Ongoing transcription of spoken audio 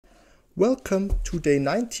Welcome to day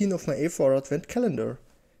 19 of my AVR Advent calendar.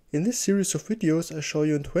 In this series of videos I show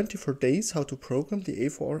you in 24 days how to program the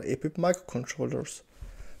AVR 8-bit microcontrollers.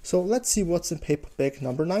 So let's see what's in paper bag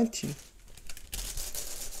number 19.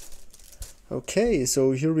 Okay,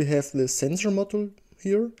 so here we have the sensor module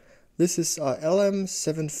here. This is a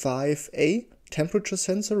LM75A temperature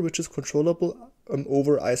sensor which is controllable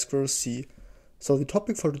over I2C. So the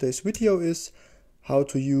topic for today's video is how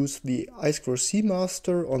to use the I2C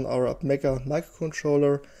master on our Mega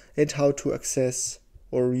microcontroller and how to access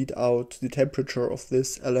or read out the temperature of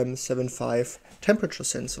this LM75 temperature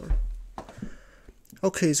sensor.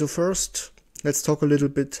 Okay, so first let's talk a little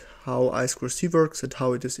bit how I2C works and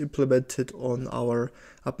how it is implemented on our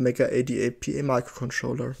Mega 88PA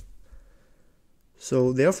microcontroller.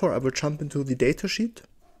 So therefore I will jump into the datasheet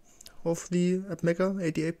of the Mega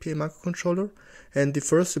 88PA microcontroller, and the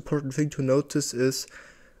first important thing to notice is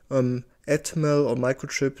Atmel or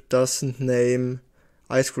Microchip doesn't name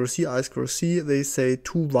I2C, they say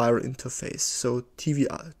two-wire interface, so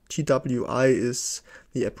TWI is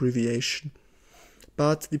the abbreviation.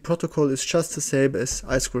 But the protocol is just the same as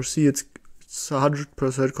I2C, it's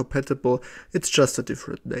 100% compatible, it's just a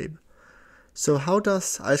different name. So how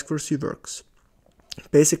does I2C works?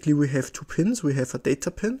 Basically we have two pins, we have a data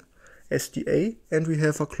pin, SDA, and we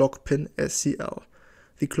have a clock pin, SCL.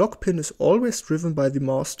 The clock pin is always driven by the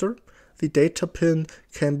master. The data pin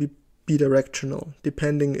can be bidirectional,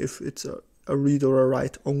 depending if it's a read or a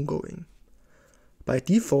write ongoing. By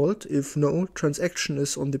default, if no transaction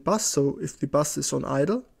is on the bus, so if the bus is on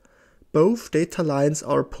idle, both data lines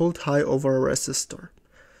are pulled high over a resistor.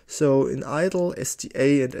 So in idle,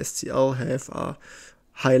 SDA and SCL have a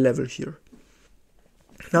high level here.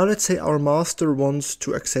 Now let's say our master wants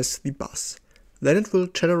to access the bus. Then it will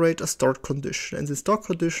generate a start condition, and the start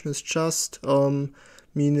condition is just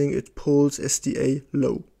meaning it pulls SDA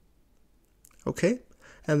low. Okay?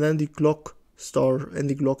 And then the clock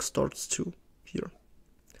starts too here.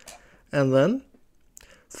 And then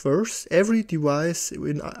first every device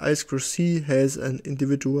in I2C has an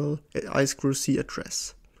individual I2C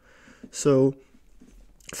address. So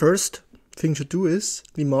first thing to do is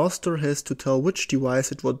the master has to tell which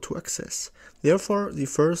device it wants to access. Therefore, the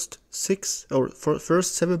first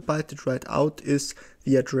 7 byte it write out is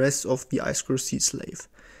the address of the I2C slave,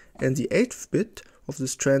 and the 8th bit of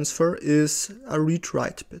this transfer is a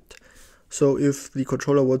read-write bit. So if the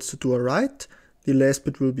controller wants to do a write, the last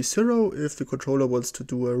bit will be 0. If the controller wants to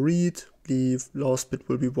do a read, the last bit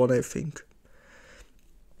will be 1, I think.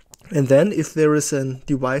 And then if there is a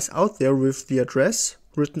device out there with the address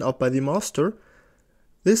written out by the master,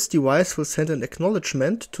 this device will send an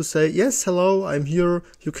acknowledgement to say, yes, hello, I'm here,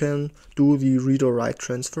 you can do the read or write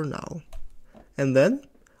transfer now. And then,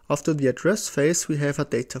 after the address phase, we have a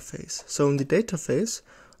data phase. So in the data phase,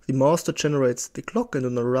 the master generates the clock, and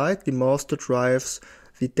on the write, the master drives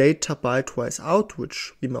the data byte-wise out,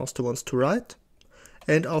 which the master wants to write.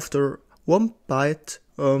 And after 1 byte,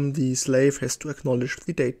 the slave has to acknowledge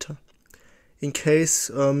the data. In case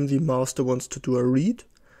the master wants to do a read,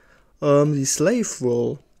 the slave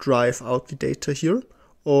will drive out the data here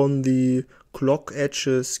on the clock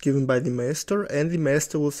edges given by the master, and the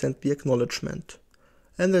master will send the acknowledgement.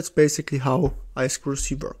 And that's basically how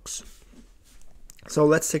I2C works. So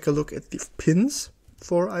let's take a look at the pins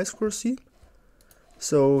for I2C.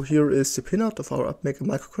 So here is the pinout of our Mega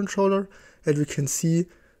microcontroller, and we can see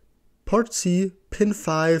port C, pin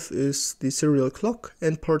 5 is the serial clock,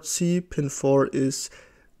 and port C, pin 4 is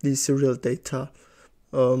the serial data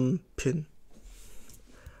pin.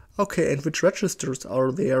 Okay, and which registers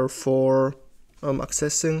are there for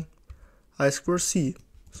accessing I2C?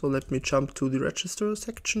 So let me jump to the register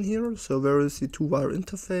section here. So where is the two-wire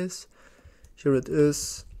interface? Here it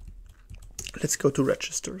is. Let's go to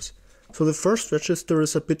registers. So the first register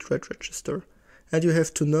is a bitrate register, and you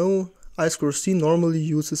have to know I2C normally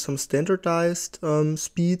uses some standardized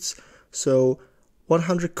speeds, so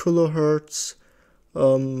 100 kilohertz,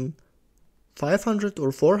 500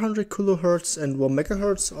 or 400 kilohertz, and 1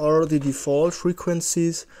 megahertz are the default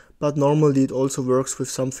frequencies, but normally it also works with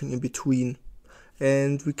something in between.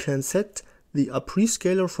 And we can set the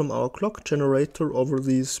prescaler from our clock generator over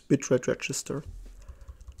this bitrate register.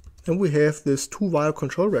 And we have this two-wire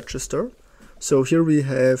control register. So here we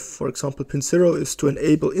have, for example, pin 0 is to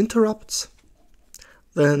enable interrupts.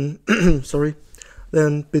 Then,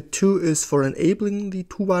 then bit 2 is for enabling the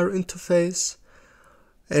two-wire interface.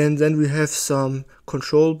 And then we have some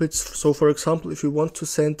control bits. So for example, if we want to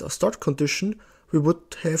send a start condition, we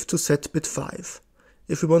would have to set bit 5.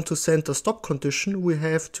 If we want to send a stop condition, we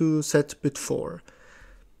have to set bit 4.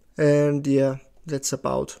 And yeah, that's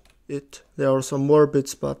about it. There are some more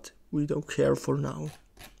bits, but we don't care for now.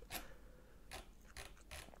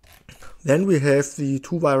 Then we have the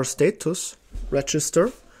 2-wire status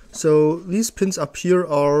register. So these pins up here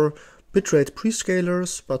are bitrate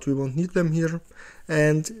prescalers, but we won't need them here.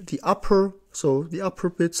 And the upper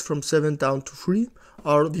bits from 7 down to 3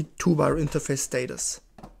 are the 2-wire interface status.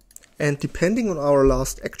 And depending on our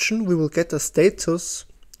last action, we will get a status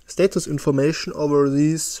information over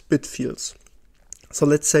these bit fields. So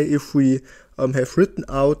let's say if we have written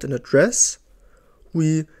out an address,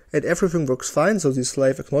 and everything works fine, so the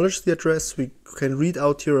slave acknowledged the address, we can read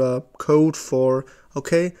out here a code for,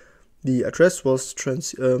 okay, the address was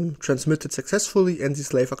transmitted successfully and the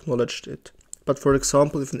slave acknowledged it. But for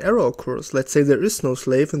example, if an error occurs, let's say there is no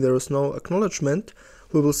slave and there is no acknowledgement,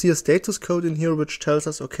 we will see a status code in here which tells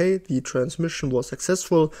us, okay, the transmission was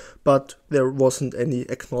successful, but there wasn't any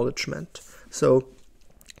acknowledgement. So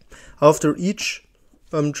after each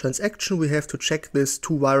transaction, we have to check this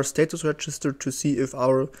 2-wire status register to see if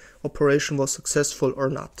our operation was successful or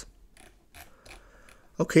not.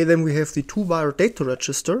 Okay, then we have the 2-wire data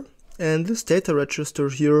register, and this data register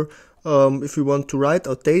here, if we want to write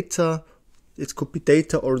out data, it could be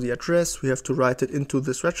data or the address, we have to write it into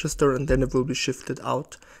this register and then it will be shifted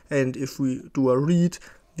out. And if we do a read,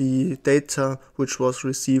 the data which was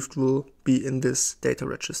received will be in this data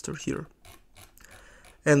register here.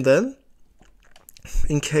 And then,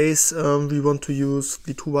 in case we want to use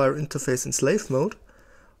the 2-wire interface in slave mode,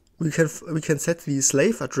 we can set the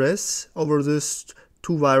slave address over this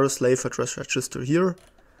 2-wire slave address register here.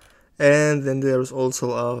 And then there is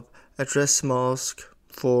also a address mask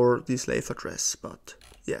for the slave address, but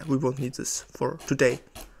yeah, we won't need this for today.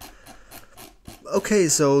 Okay,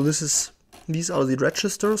 so these are the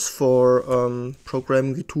registers for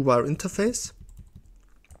programming the 2-wire interface.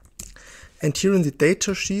 And here in the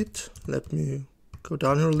data sheet, let me go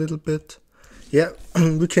down here a little bit. Yeah,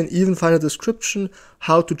 we can even find a description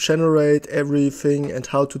how to generate everything and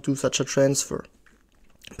how to do such a transfer.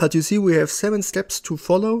 But you see, we have 7 steps to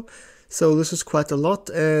follow. So this is quite a lot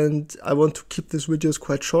and I want to keep these videos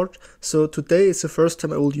quite short. So today is the first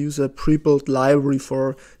time I will use a pre-built library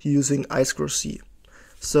for using I2C.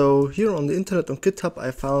 So here on the internet on GitHub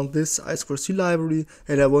I found this I2C library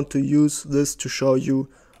and I want to use this to show you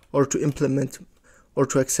or to implement or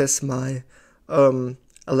to access my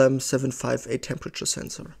LM75A temperature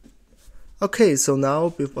sensor. Okay, so now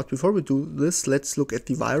before we do this, let's look at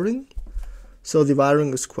the wiring. So the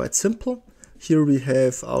wiring is quite simple. Here we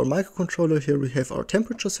have our microcontroller, here we have our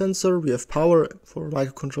temperature sensor, we have power for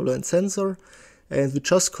microcontroller and sensor, and we're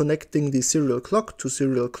just connecting the serial clock to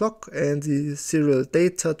serial clock and the serial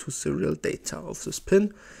data to serial data of this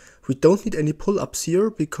pin. We don't need any pull-ups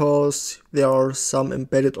here because there are some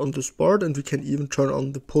embedded on this board and we can even turn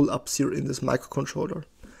on the pull-ups here in this microcontroller.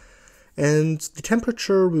 And the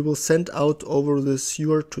temperature we will send out over this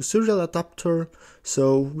UART to serial adapter,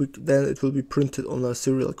 so then it will be printed on a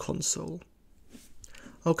serial console.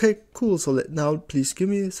 Okay, cool, so now please give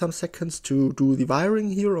me some seconds to do the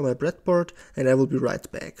wiring here on my breadboard and I will be right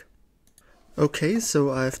back. Okay,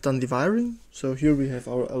 so I've done the wiring. So here we have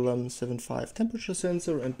our LM75 temperature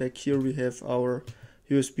sensor and back here we have our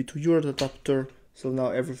USB to UART adapter. So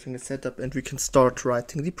now everything is set up and we can start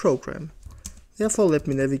writing the program. Therefore, let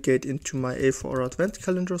me navigate into my AVR advent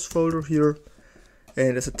calendars folder here.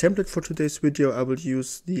 And as a template for today's video, I will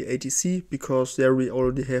use the I2C because there we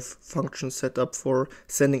already have functions set up for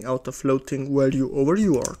sending out a floating value over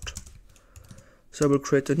UART. So I will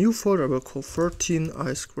create a new folder. I will call 13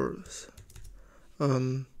 I2C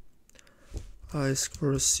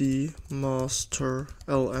master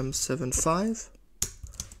LM75.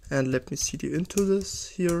 And let me cd into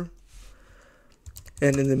this here.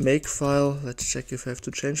 And in the make file, let's check if I have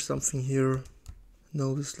to change something here.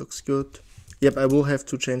 No, this looks good. Yep, I will have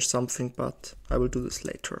to change something, but I will do this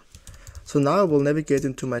later. So now I will navigate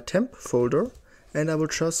into my temp folder and I will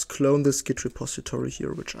just clone this Git repository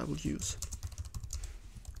here, which I will use.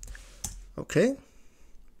 Okay.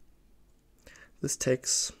 This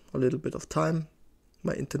takes a little bit of time.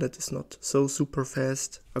 My internet is not so super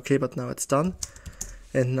fast. Okay, but now it's done.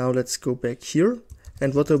 And now let's go back here.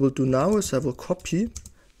 And what I will do now is I will copy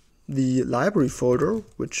the library folder,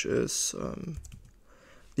 which is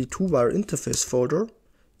the 2-wire interface folder,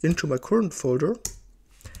 into my current folder.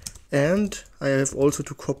 And I have also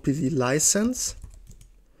to copy the license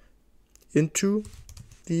into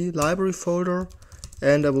the library folder.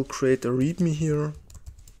 And I will create a README here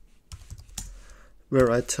where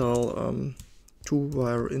I tell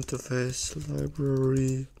 2-wire interface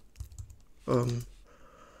library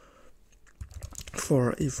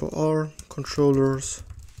for AVR controllers,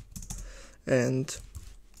 and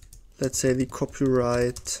let's say the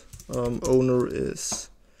copyright owner is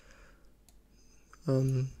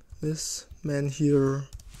this man here,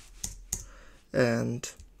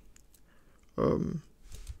 and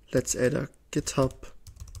let's add a GitHub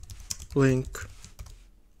link.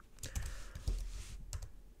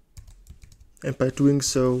 And by doing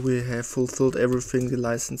so, we have fulfilled everything the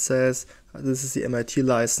license says. This is the MIT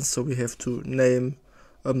license, so we have to name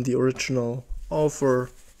the original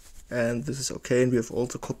author, and this is okay. And we have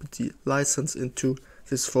also copied the license into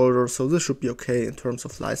this folder, so this should be okay in terms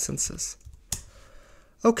of licenses.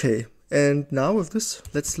 Okay, and now with this,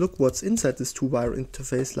 let's look what's inside this two-wire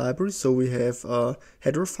interface library. So we have a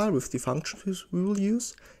header file with the functions we will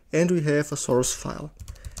use, and we have a source file.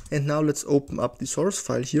 And now let's open up the source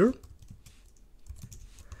file here.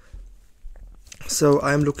 So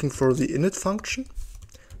I'm looking for the init function.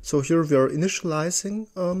 So here we are initializing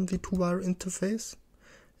the two-wire interface.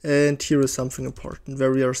 And here is something important,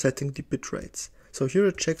 where we are setting the bit rates. So here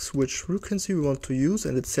it checks which frequency we want to use,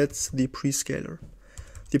 and it sets the prescaler.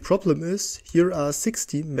 The problem is, here are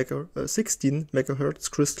 16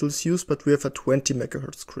 megahertz crystals used, but we have a 20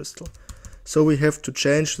 megahertz crystal. So we have to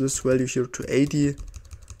change this value here to 80,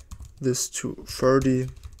 this to 30,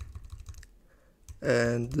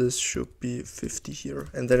 and this should be 50 here.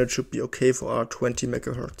 And then it should be okay for our 20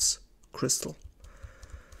 megahertz crystal.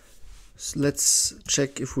 So let's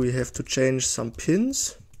check if we have to change some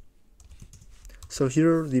pins. So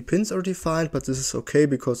here the pins are defined, but this is okay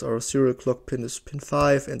because our serial clock pin is pin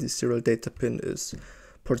 5 and the serial data pin is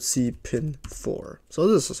port C pin 4. So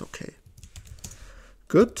this is okay.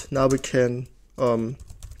 Good. Now we can,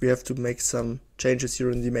 we have to make some changes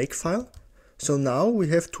here in the make file. So now we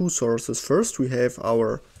have two sources. First we have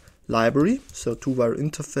our library, so two-wire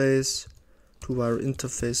interface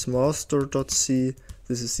master.c.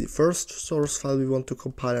 This is the first source file we want to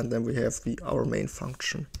compile, and then we have our main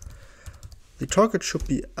function. The target should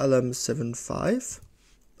be LM75,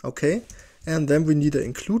 okay, and then we need an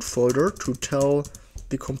include folder to tell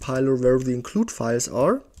the compiler where the include files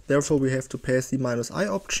are. Therefore we have to pass the -i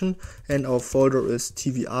option, and our folder is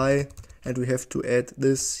TVI, and we have to add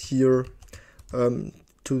this here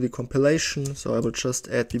to the compilation. So I will just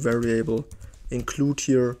add the variable include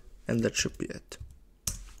here, and that should be it.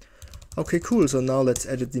 Okay, cool. So now let's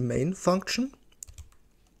edit the main function.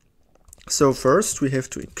 So first we have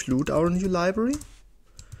to include our new library.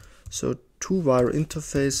 So two-wire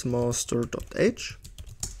interface master.h.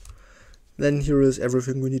 Then here is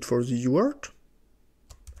everything we need for the UART.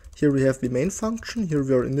 Here we have the main function. Here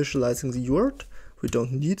we are initializing the UART. We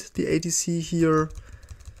don't need the ADC here.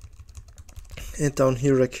 And down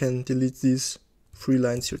here I can delete these 3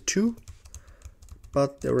 lines here too,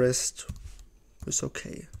 but the rest is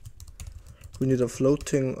okay. We need a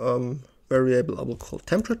floating variable I will call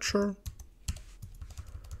temperature.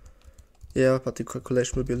 Yeah, but the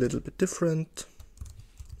calculation will be a little bit different.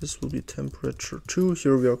 This will be temperature 2.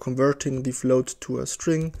 Here we are converting the float to a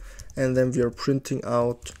string, and then we are printing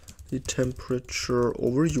out the temperature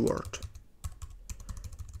over UART.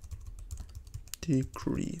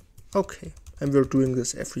 Degree. Okay, and we're doing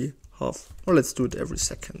this every half, or let's do it every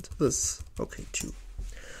second. This is okay too.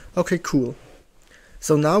 Okay, cool.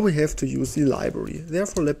 So now we have to use the library.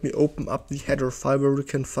 Therefore, let me open up the header file where we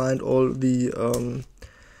can find all the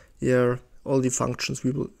functions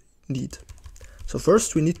we will need. So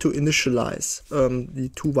first we need to initialize the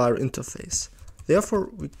two-wire interface. Therefore,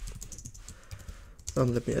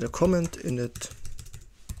 let me add a comment init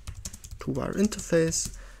two-wire interface,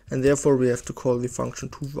 and therefore we have to call the function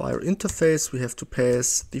two-wire interface. We have to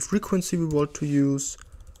pass the frequency we want to use.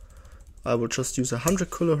 I will just use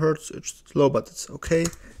 100 kilohertz. It's low, but it's okay.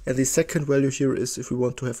 And the second value here is if we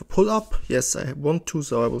want to have a pull up. Yes, I want to,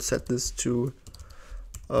 so I will set this to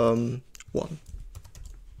 1.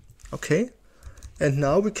 Okay, and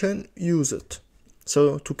now we can use it.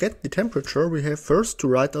 So to get the temperature, we have first to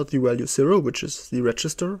write out the value 0, which is the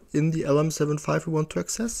register in the LM75 we want to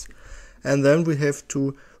access, and then we have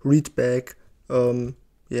to read back, we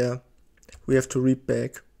have to read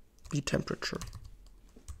back the temperature.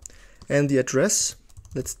 And the address,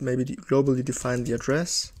 let's maybe globally define the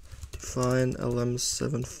address. Define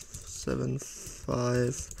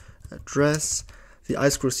LM775 address. The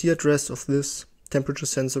I2C address of this temperature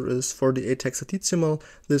sensor is 48 hexadecimal.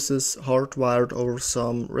 This is hardwired over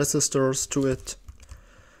some resistors to it.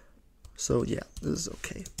 So yeah, this is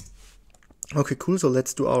okay. Okay, cool. So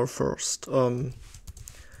let's do our first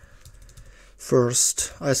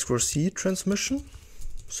I2C transmission.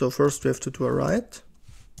 So first we have to do a write.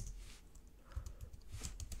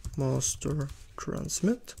 Master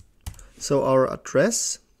transmit. So our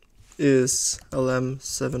address is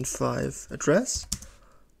LM75 address.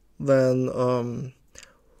 Then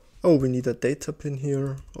Oh, we need a data pin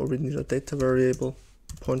here, or we need a data variable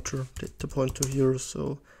pointer, data pointer here.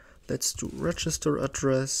 So let's do register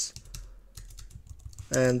address,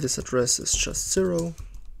 and this address is just 0.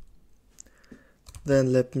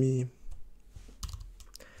 Then let me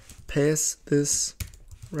pass this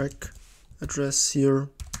rec address here.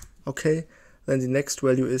 Okay, then the next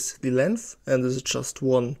value is the length, and this is just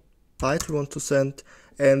 1 byte we want to send,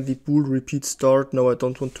 and the bool repeat start. No, I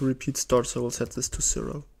don't want to repeat start, so I will set this to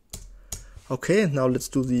 0. Okay, and now let's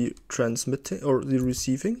do the transmitting or the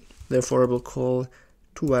receiving. Therefore I will call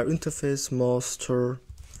 2-wire interface master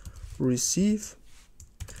receive.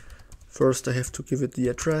 First I have to give it the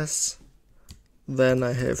address, then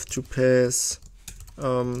I have to pass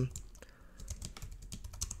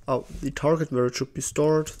the target where it should be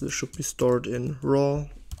stored. This should be stored in raw,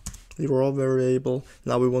 the raw variable.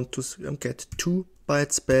 Now we want to get 2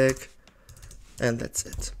 bytes back, and that's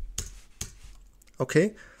it.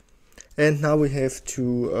 Okay, and now we have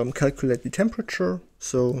to calculate the temperature.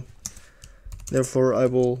 So therefore I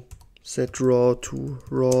will set raw to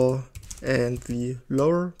raw and the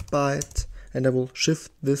lower byte, and I will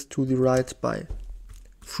shift this to the right by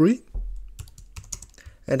 3.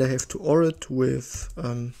 And I have to OR it with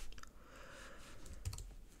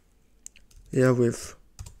with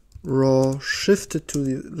raw shifted to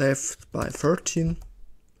the left by 13,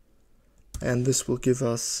 and this will give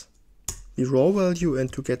us the raw value.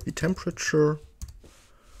 And to get the temperature,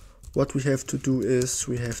 what we have to do is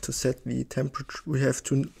we have to set the temperature. We have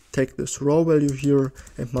to take this raw value here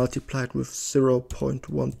and multiply it with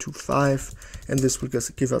 0.125, and this will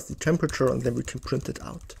just give us the temperature, and then we can print it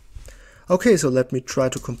out. Okay, so let me try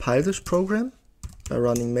to compile this program by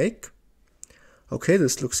running make. Okay,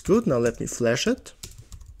 this looks good. Now let me flash it.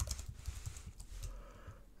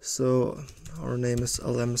 So our name is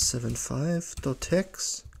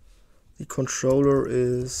LM75.hex. The controller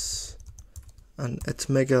is an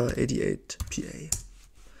AVR. I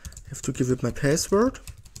have to give it my password.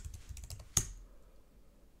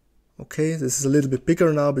 Okay, this is a little bit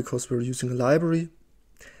bigger now because we're using a library.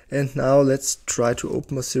 And now let's try to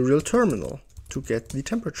open a serial terminal to get the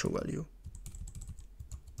temperature value.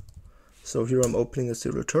 So here I'm opening a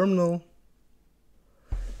serial terminal,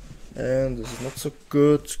 and this is not so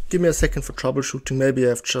good. Give me a second for troubleshooting. Maybe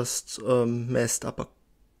I've just messed up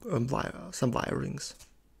some wirings.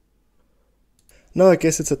 Now I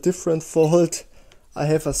guess it's a different fault. I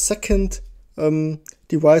have a second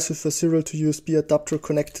device with a serial to USB adapter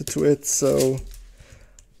connected to it. So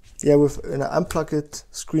yeah, when I unplug it,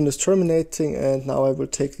 screen is terminating, and now I will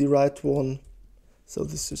take the right one. So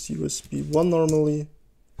this is USB 1 normally.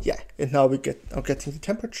 Yeah, and now I'm getting the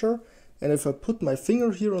temperature. And if I put my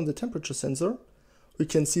finger here on the temperature sensor, we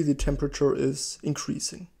can see the temperature is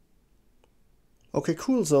increasing. Okay,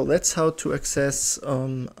 cool. So that's how to access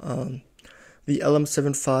the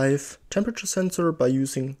LM75 temperature sensor by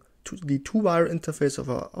using the 2-wire interface of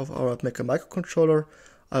our microcontroller.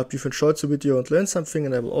 I hope you've enjoyed the video and learned something,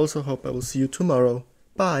 and I will also hope I will see you tomorrow.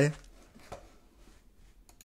 Bye!